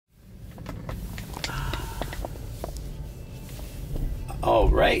All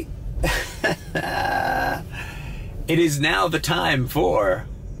right. It is now the time for,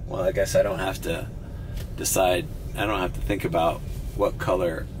 well, I guess I don't have to decide, I don't have to think about what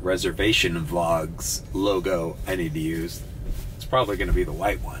color Reservation Vlogs logo I need to use. It's probably going to be the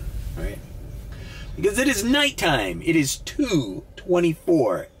white one, right? Because it is nighttime. It is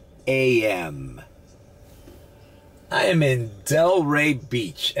 2:24 a.m. I am in Delray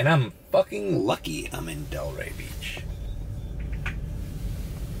Beach, and I'm fucking lucky I'm in Delray Beach.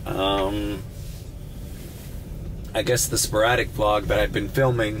 I guess the sporadic vlog that I've been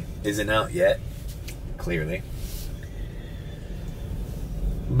filming isn't out yet, clearly.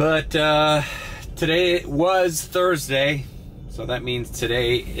 But today was Thursday, so that means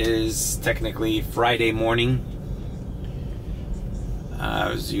today is technically Friday morning.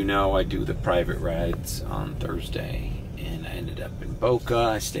 As you know, I do the private rides on Thursday, and I ended up in Boca.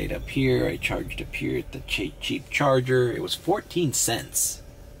 I stayed up here. I charged up here at the cheap charger. It was 14 cents.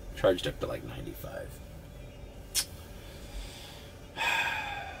 Charged up to like 95.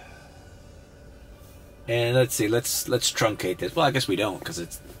 And let's see, let's truncate this. Well, I guess we don't, because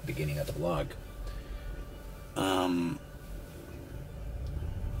it's the beginning of the vlog.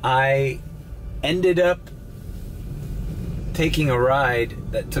 I ended up taking a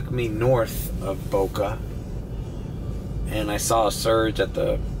ride that took me north of Boca, and I saw a surge at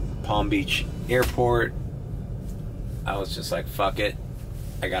the Palm Beach airport. I was just like, fuck it.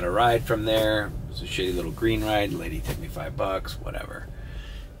 I got a ride from there. It was a shitty little green ride. The lady took me $5, whatever.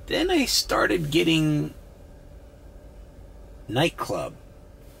 Then I started getting nightclub,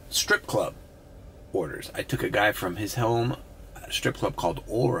 strip club orders. I took a guy from his home at a strip club called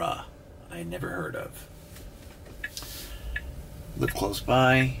Aura I never heard of. Lived close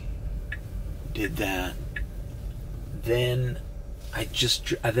by, did that. Then I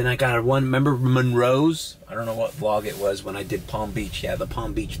got one, remember Monroe's? I don't know what vlog it was when I did Palm Beach. Yeah, the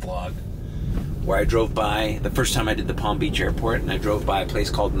Palm Beach vlog. Where I drove by, the first time I did the Palm Beach airport, and I drove by a place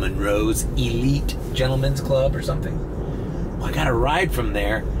called Monroe's Elite Gentlemen's Club or something. Well, I got a ride from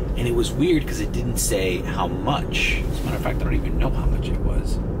there, and it was weird because it didn't say how much. As a matter of fact, I don't even know how much it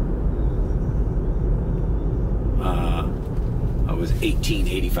was. It was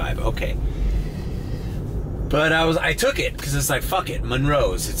 $18.85. Okay. But I took it because it's like, fuck it,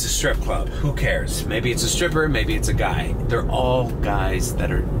 Monroe's, it's a strip club. Who cares? Maybe it's a stripper, maybe it's a guy. They're all guys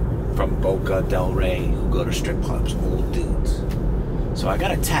that are from Boca, Delray, who go to strip clubs, old dudes. So I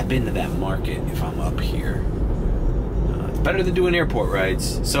gotta tap into that market if I'm up here. It's better than doing airport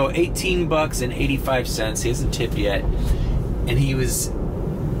rides. So $18.85. He hasn't tipped yet, and he was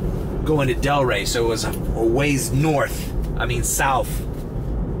going to Delray, so it was a ways north. I mean south.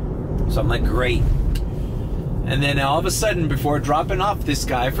 So I'm like, great. And then all of a sudden, before dropping off this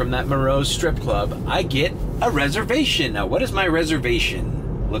guy from that Monroe strip club, I get a reservation. Now, what does my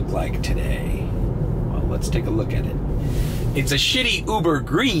reservation look like today? Well, let's take a look at it. It's a shitty Uber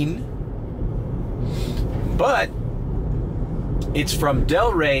Green, but it's from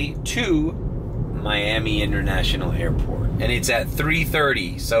Delray to Miami International Airport, and it's at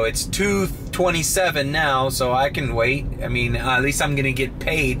 3:30, so it's 2:27 now, so I can wait. I mean, at least I'm gonna get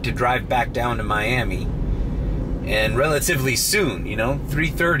paid to drive back down to Miami, and relatively soon, you know,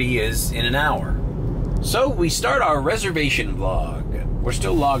 3:30 is in an hour. So we start our reservation vlog. We're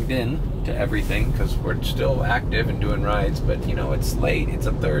still logged in to everything because we're still active and doing rides, but you know, it's late. It's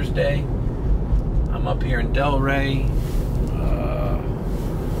a Thursday. I'm up here in Delray.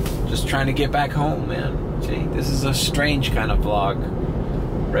 Just trying to get back home, man. See, this is a strange kind of vlog.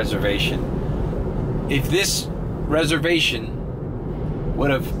 Reservation. If this reservation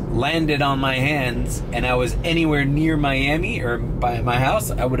would have landed on my hands and I was anywhere near Miami or by my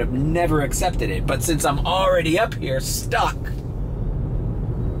house, I would have never accepted it. But since I'm already up here, stuck,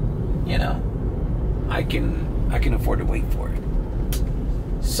 you know, I can afford to wait for it.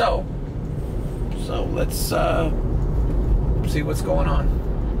 So let's see what's going on.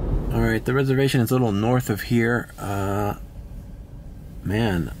 All right, the reservation is a little north of here.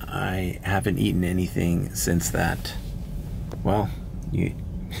 Man, I haven't eaten anything since that. Well, you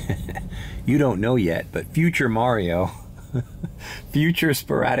don't know yet, but future Mario, future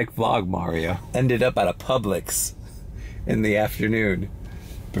sporadic vlog Mario, ended up at a Publix in the afternoon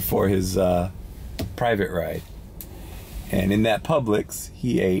before his private ride. And in that Publix,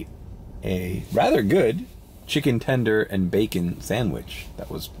 he ate a rather good chicken tender and bacon sandwich that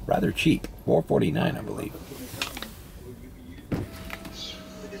was rather cheap, $4.49, I believe.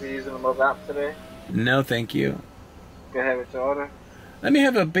 Would you be using the mobile app today? No, thank you. Go ahead with your order. Let me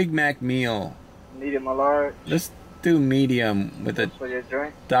have a Big Mac meal. Medium or large? Let's do medium with a for your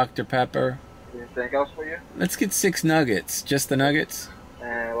drink? Dr. Pepper. Anything else for you? Let's get 6 nuggets. Just the nuggets?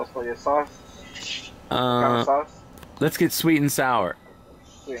 And what's for your sauce? What kind of sauce? Let's get sweet and sour.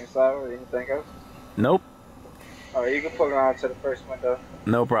 Sweet and sour. Anything else? Nope. Alright, you can pull around to the first window.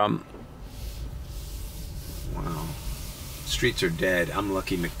 No problem. Wow. Streets are dead. I'm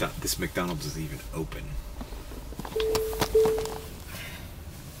lucky this McDonald's is even open.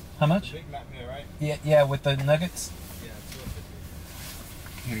 How much? Big Mac meal, right? Yeah, with the nuggets? Yeah,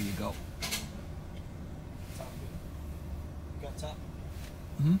 $2.50. Here you go. Top good. You got top?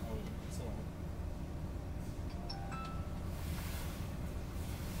 Mm-hmm. Oh, so.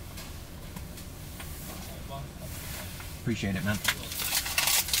 Appreciate it, man.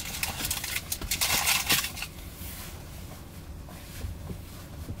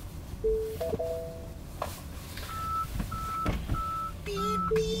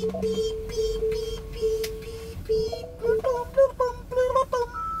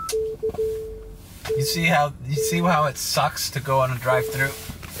 You see how it sucks to go on a drive-through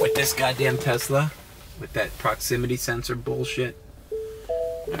with this goddamn Tesla with that proximity sensor bullshit?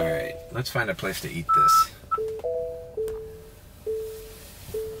 All right, let's find a place to eat this.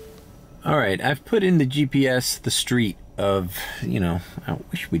 All right, I've put in the GPS the street of, you know, I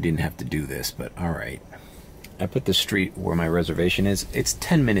wish we didn't have to do this, but all right. I put the street where my reservation is. It's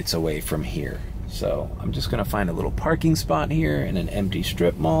 10 minutes away from here. So I'm just gonna find a little parking spot here in an empty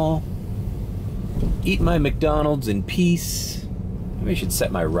strip mall. Eat my McDonald's in peace. Maybe I should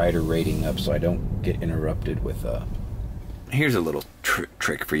set my rider rating up so I don't get interrupted with Here's a little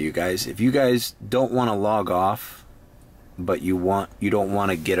trick for you guys. If you guys don't want to log off, but you don't want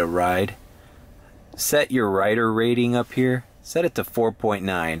to get a ride, set your rider rating up here. Set it to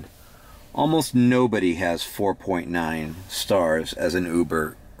 4.9. Almost nobody has 4.9 stars as an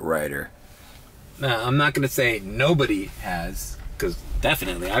Uber rider. Now, I'm not going to say nobody has, because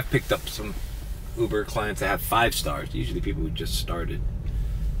definitely I've picked up some Uber clients that have 5 stars. Usually people who just started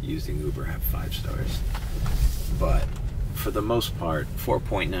using Uber have 5 stars. But for the most part,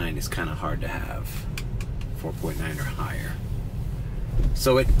 4.9 is kind of hard to have. 4.9 or higher.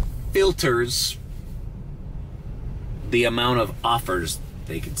 So it filters the amount of offers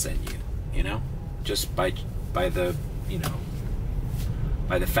they can send you, you know? Just by the, you know,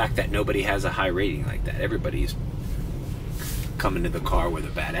 by the fact that nobody has a high rating like that. Everybody's coming to the car with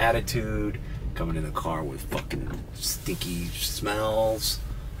a bad attitude, coming to the car with fucking stinky smells,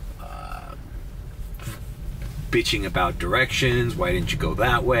 bitching about directions. Why didn't you go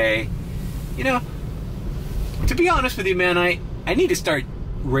that way? You know, to be honest with you, man, I need to start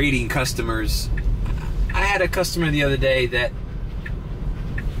rating customers. I had a customer the other day that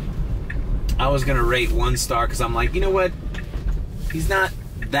I was gonna rate 1 star because I'm like, you know what? He's not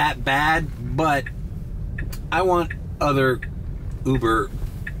that bad, but I want other Uber.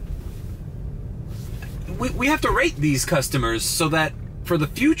 We have to rate these customers so that for the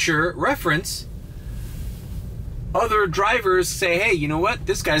future reference, other drivers say, hey, you know what?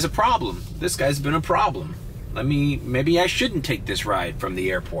 This guy's a problem. This guy's been a problem. Maybe I shouldn't take this ride from the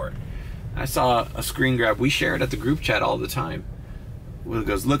airport. I saw a screen grab. We share it at the group chat all the time. It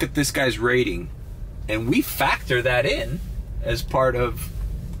goes, look at this guy's rating. And we factor that in as part of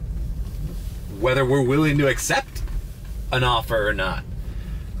whether we're willing to accept an offer or not.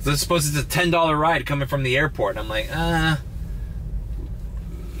 So suppose it's a $10 ride coming from the airport. I'm like,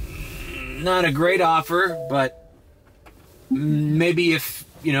 not a great offer, but maybe if,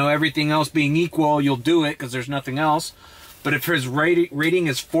 you know, everything else being equal, you'll do it because there's nothing else. But if his rating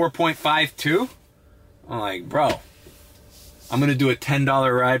is 4.52, I'm like, bro, I'm going to do a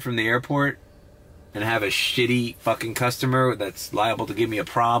 $10 ride from the airport and have a shitty fucking customer that's liable to give me a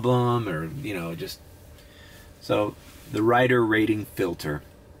problem, or, you know, just... So the rider rating filter,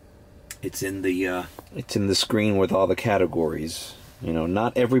 it's in the screen with all the categories. You know,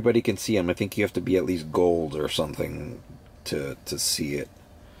 not everybody can see them. I think you have to be at least gold or something to see it.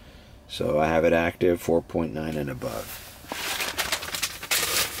 So I have it active, 4.9 and above.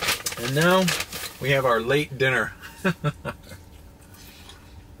 And now we have our late dinner.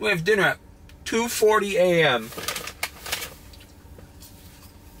 We have dinner at 2:40 a.m.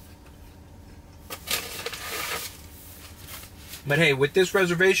 But hey, with this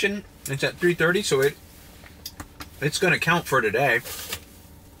reservation, it's at 3:30, so it's going to count for today.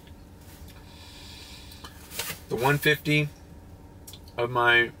 The 150 of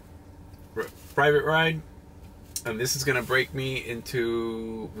my private ride, and this is going to break me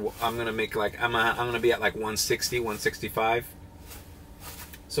into, I'm going to make like, I'm going to be at like 160, 165.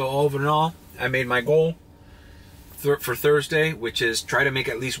 So overall, I made my goal for Thursday, which is try to make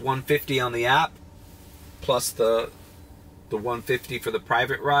at least 150 on the app, plus the 150 for the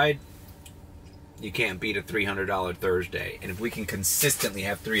private ride. You can't beat a $300 Thursday. And if we can consistently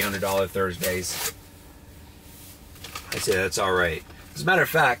have $300 Thursdays, I say that's all right. As a matter of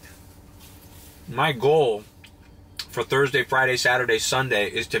fact, my goal for Thursday, Friday, Saturday, Sunday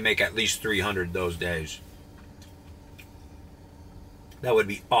is to make at least 300 those days. That would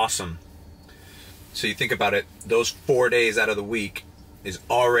be awesome. So you think about it, those 4 days out of the week is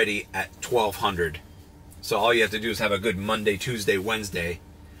already at 1,200. So all you have to do is have a good Monday, Tuesday, Wednesday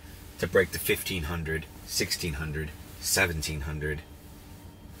to break the 1,500, 1,600, 1,700.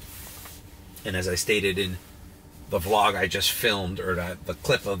 And as I stated in the vlog I just filmed, or the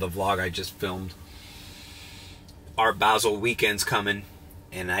clip of the vlog I just filmed, our Basel weekend's coming,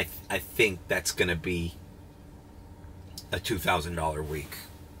 and I think that's going to be a $2,000 week.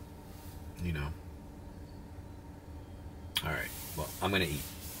 You know. All right. Well, I'm going to eat.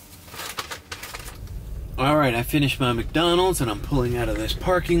 All right, I finished my McDonald's and I'm pulling out of this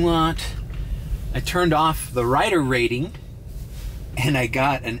parking lot. I turned off the rider rating and I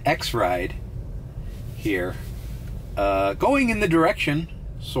got an X-Ride here, going in the direction,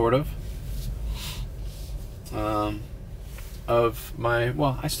 sort of my,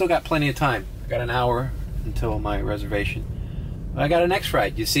 well, I still got plenty of time. I got an hour until my reservation. I got an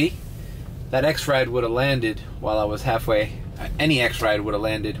X-Ride, you see? That X-Ride would have landed while I was halfway, any X-Ride would have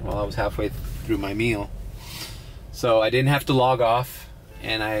landed while I was halfway through my meal. So I didn't have to log off,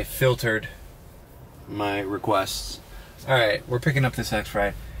 and I filtered my requests. Alright, we're picking up this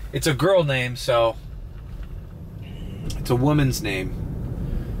X-Ride. It's a girl name, so it's a woman's name.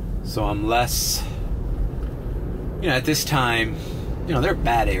 So I'm less, you know, at this time, you know, there are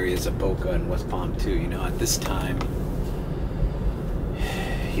bad areas of Boca and West Palm too, you know, at this time,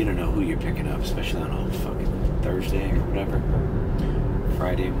 you don't know who you're picking up, especially on a fucking Thursday or whatever,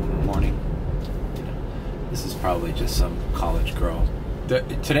 Friday morning. This is probably just some college girl.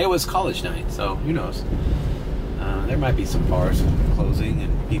 Today was college night, so who knows? There might be some bars closing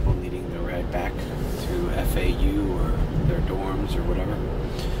and people needing to ride back to FAU or their dorms or whatever.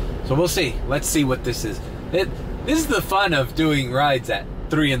 So we'll see. Let's see what this is. This is the fun of doing rides at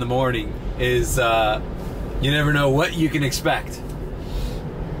 3 in the morning, is you never know what you can expect.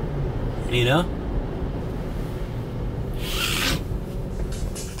 You know?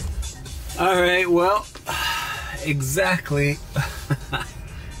 Alright, well, exactly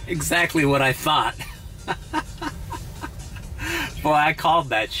what I thought. Boy, I called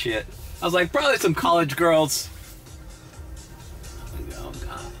that shit. I was like, probably some college girls. Oh,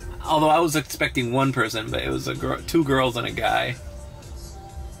 God. Although I was expecting one person, but it was a girl, 2 girls and a guy.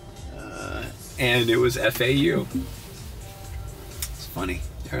 And it was FAU. It's funny.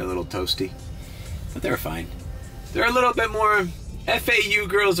 They're a little toasty, but they're fine. They're a little bit more, FAU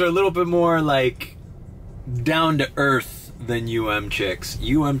girls are a little bit more like down to earth than chicks.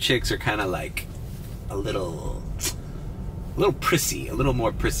 Chicks are kind of like a little prissy, a little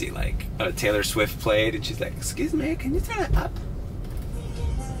more prissy. Like Taylor Swift played, and she's like, "Excuse me, can you turn it up?"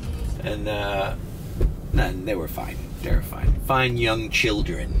 And no, they were fine. They were fine. Fine young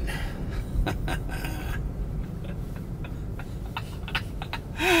children.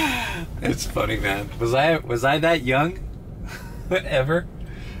 It's funny, man. Was I that young? Ever?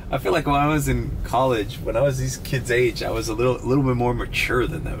 I feel like when I was in college, when I was these kids' age, I was a little bit more mature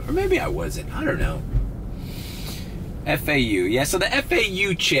than them. Or maybe I wasn't. I don't know. FAU. Yeah, so the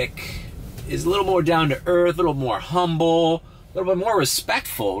FAU chick is a little more down to earth, a little more humble, a little bit more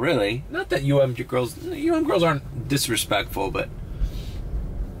respectful, really. Not that UM girls aren't disrespectful, but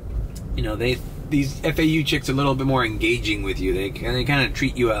you know, these FAU chicks are a little bit more engaging with you. They kind of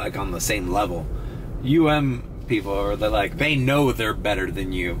treat you like on the same level. People are, they know they're better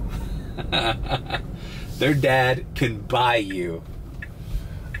than you. Their dad can buy you.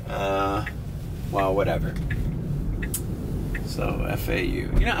 Well, whatever. So FAU.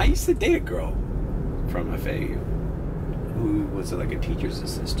 You know, I used to date a girl from FAU who was like a teacher's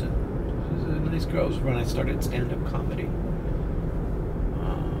assistant. She was a nice girl. It was when I started stand-up comedy.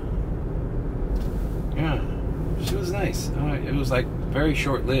 Yeah, she was nice. It was like very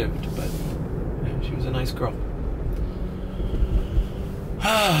short-lived, but yeah, she was a nice girl.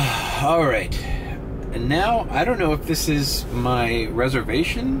 All right, and now I don't know if this is my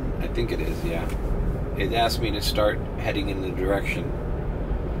reservation. I think it is. Yeah, it asked me to start heading in the direction.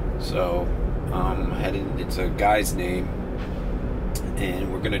 So heading. It's a guy's name,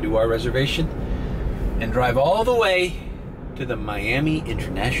 and we're gonna do our reservation and drive all the way to the Miami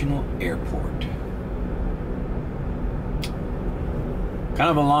International Airport. Kind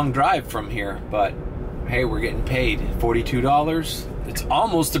of a long drive from here, but hey, we're getting paid $42. It's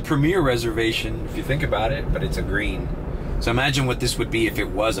almost a Premier reservation if you think about it, but it's a green. So imagine what this would be if it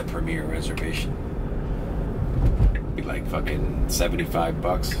was a Premier reservation. Be like fucking $75,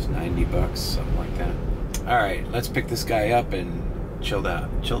 $90, something like that. All right, let's pick this guy up and chill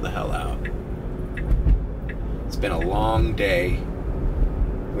the hell out. It's been a long day,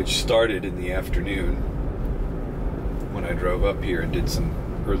 which started in the afternoon when I drove up here and did some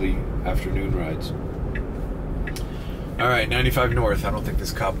early afternoon rides. All right, 95 North. I don't think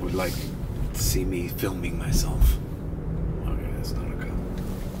this cop would like to see me filming myself. Okay, that's not a cop.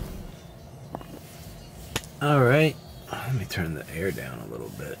 All right, let me turn the air down a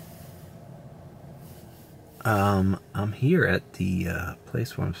little bit. I'm here at the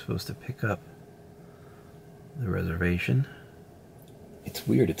place where I'm supposed to pick up the reservation. It's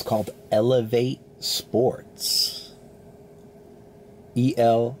weird. It's called Elevate Sports.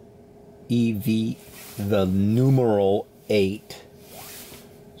 E-L-E-V, the numeral 8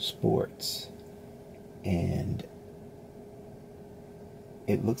 Sports. And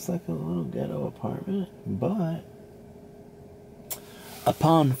it looks like a little ghetto apartment, but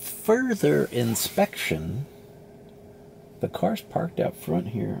upon further inspection, the cars parked out front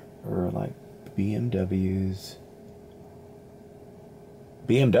here are like BMWs.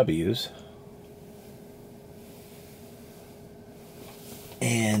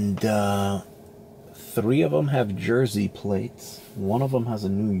 And 3 of them have Jersey plates. 1 of them has a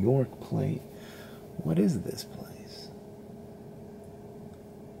New York plate. What is this place?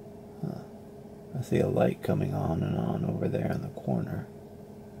 Huh. I see a light coming on and on over there in the corner.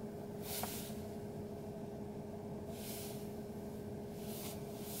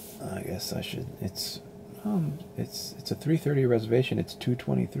 I guess I should. It's a 3:30 reservation. It's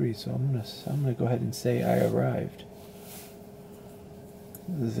 2:23, so I'm gonna go ahead and say I arrived.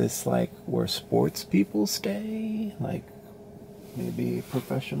 Is this like where sports people stay? Like maybe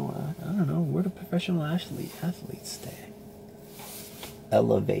professional? I don't know. Where do professional athletes stay?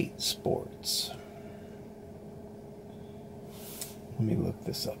 Elevate Sports. Let me look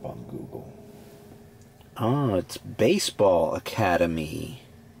this up on Google. Oh, it's Baseball Academy.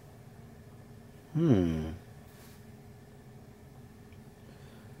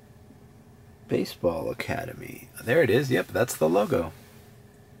 Baseball Academy. There it is. Yep, that's the logo.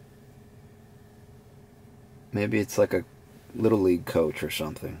 Maybe it's like a little league coach or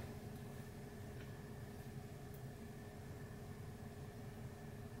something.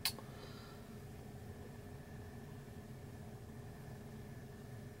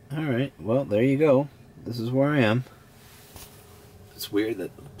 Alright, well, there you go. This is where I am. It's weird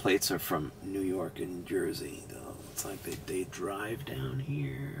that the plates are from New York and Jersey, though. It's like they drive down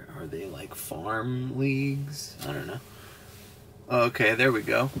here. Are they like farm leagues? I don't know. Okay, there we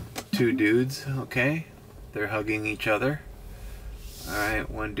go. 2 dudes, okay. They're hugging each other.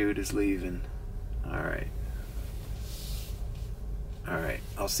 Alright, 1 dude is leaving. Alright. Alright,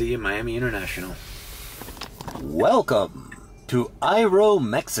 I'll see you in Miami International. Welcome to Iro,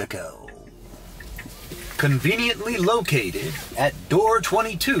 Mexico. Conveniently located at door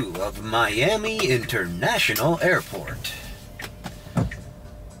 22 of Miami International Airport.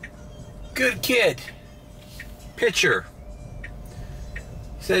 Good kid. Pitcher.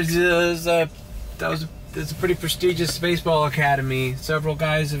 Says it's a pretty prestigious baseball academy. Several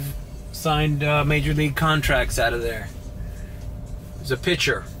guys have signed major league contracts out of there. He's a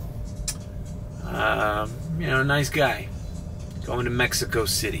pitcher. Nice guy. Going to Mexico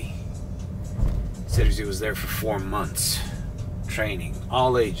City. Said he was there for 4 months, training,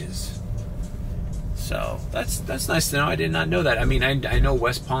 all ages. So that's nice to know. I did not know that. I mean, I know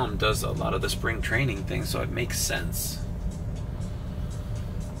West Palm does a lot of the spring training thing, so it makes sense.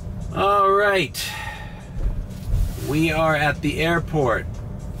 All right, we are at the airport.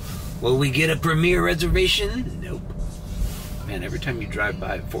 Will we get a premier reservation? Nope. Man, every time you drive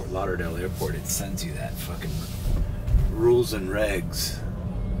by Fort Lauderdale Airport, it sends you that fucking rules and regs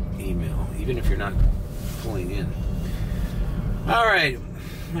email, even if you're not pulling in. Alright,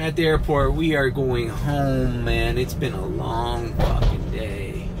 at the airport, we are going home, man. It's been a long fucking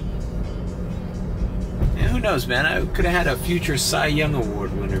day. And who knows, man, I could have had a future Cy Young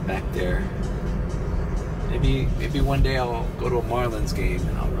Award winner back there. Maybe one day I'll go to a Marlins game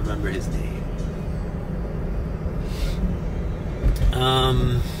and I'll remember his name.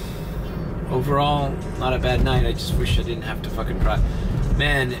 Overall, not a bad night. I just wish I didn't have to fucking drive.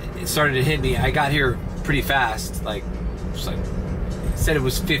 Man, it started to hit me. I got here pretty fast. It said it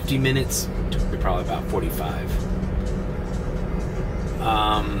was 50 minutes. It took me probably about 45.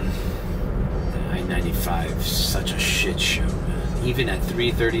 I-95, such a shit show, man. Even at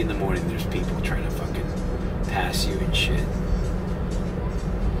 3:30 in the morning, there's people trying to fucking pass you and shit.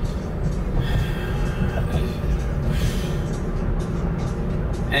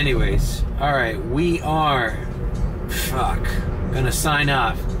 Anyways, alright, we are fuck. I'm gonna sign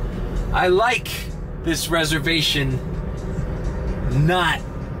off. I like this reservation not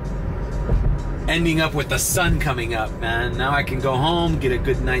ending up with the sun coming up, man. Now I can go home, get a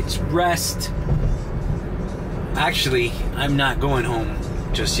good night's rest. Actually, I'm not going home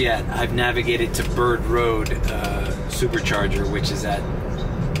just yet. I've navigated to Bird Road Supercharger, which is at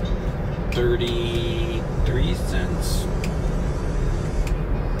 33 cents.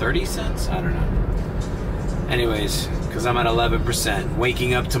 30 cents? I don't know. Anyways, because I'm at 11%.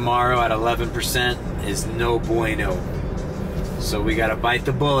 Waking up tomorrow at 11% is no bueno. So we gotta bite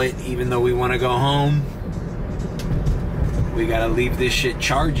the bullet, even though we want to go home. We gotta leave this shit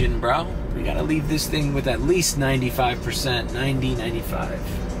charging, bro. We gotta leave this thing with at least 95%, 90, 95.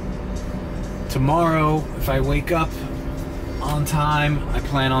 Tomorrow, if I wake up on time, I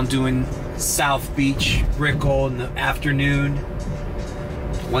plan on doing South Beach, Brickell in the afternoon.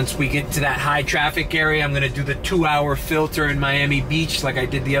 Once we get to that high traffic area, I'm gonna do the 2-hour filter in Miami Beach like I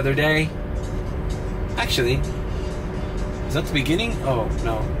did the other day. Actually, is that the beginning? Oh,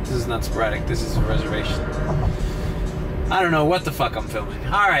 no, this is not sporadic, this is a reservation. I don't know what the fuck I'm filming.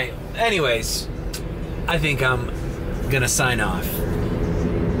 All right, anyways, I think I'm gonna sign off.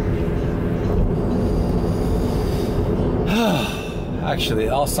 Actually,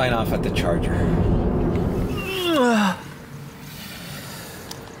 I'll sign off at the charger.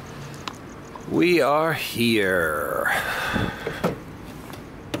 We are here.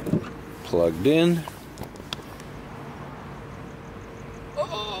 Plugged in.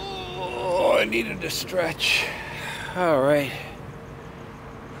 Oh, I needed to stretch. All right.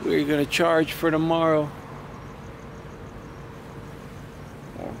 We're gonna charge for tomorrow.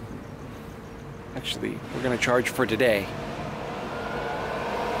 Actually, we're gonna charge for today.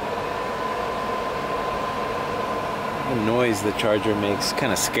 The noise the charger makes,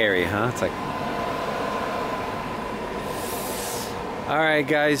 kind of scary, huh? It's like... Alright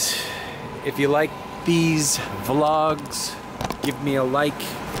guys, if you like these vlogs, give me a like,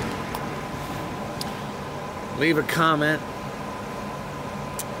 leave a comment,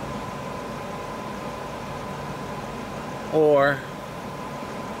 or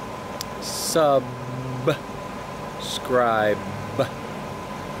subscribe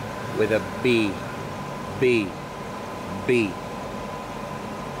with a B. I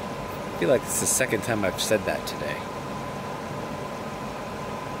feel like it's the second time I've said that today.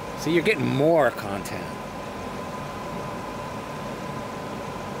 So you're getting more content.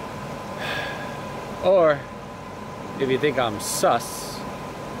 Or, if you think I'm sus,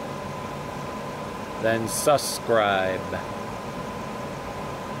 then subscribe.